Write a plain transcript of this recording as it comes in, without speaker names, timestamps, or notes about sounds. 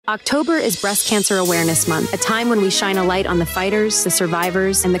October is Breast Cancer Awareness Month, a time when we shine a light on the fighters, the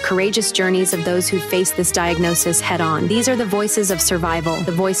survivors, and the courageous journeys of those who face this diagnosis head-on. These are the voices of survival,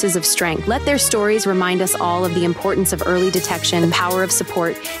 the voices of strength. Let their stories remind us all of the importance of early detection, the power of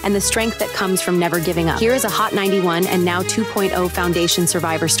support, and the strength that comes from never giving up. Here is a Hot 91 and Now 2.0 Foundation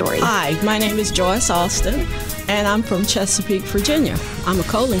survivor story. Hi, my name is Joyce Austin, and I'm from Chesapeake, Virginia. I'm a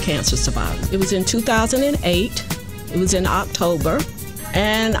colon cancer survivor. It was in 2008. It was in October.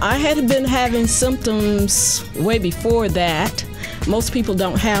 And I had been having symptoms way before that. Most people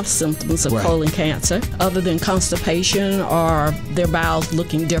don't have symptoms of colon cancer other than constipation or their bowels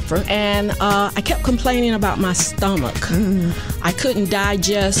looking different. And I kept complaining about my stomach. I couldn't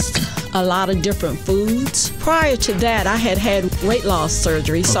digest a lot of different foods. Prior to that, I had had weight loss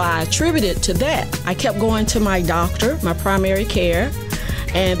surgery, so I attributed it to that. I kept going to my doctor, my primary care,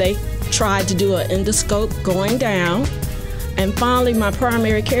 and they tried to do an endoscope going down. And finally, my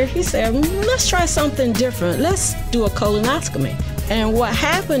primary care, he said, let's try something different. Let's do a colonoscopy. And what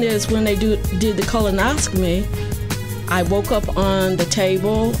happened is when they did the colonoscopy, I woke up on the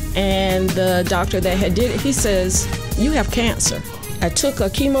table, and the doctor that had did it, he says, you have cancer. I took a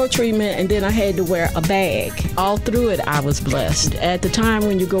chemo treatment, and then I had to wear a bag. All through it, I was blessed. At the time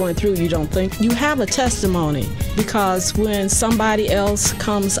when you're going through, you don't think. You have a testimony, because when somebody else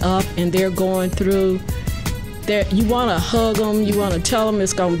comes up and they're going through, you want to hug them, you want to tell them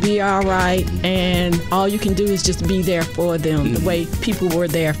it's going to be all right, and all you can do is just be there for them the way people were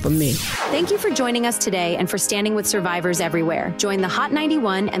there for me. Thank you for joining us today and for standing with survivors everywhere. Join the Hot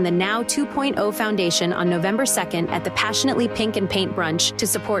 91 and the Now 2.0 Foundation on November 2nd at the Passionately Pink and Paint Brunch to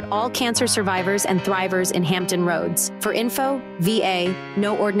support all cancer survivors and thrivers in Hampton Roads. For info, VA,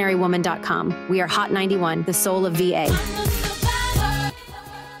 NoOrdinaryWoman.com. We are Hot 91, the soul of VA.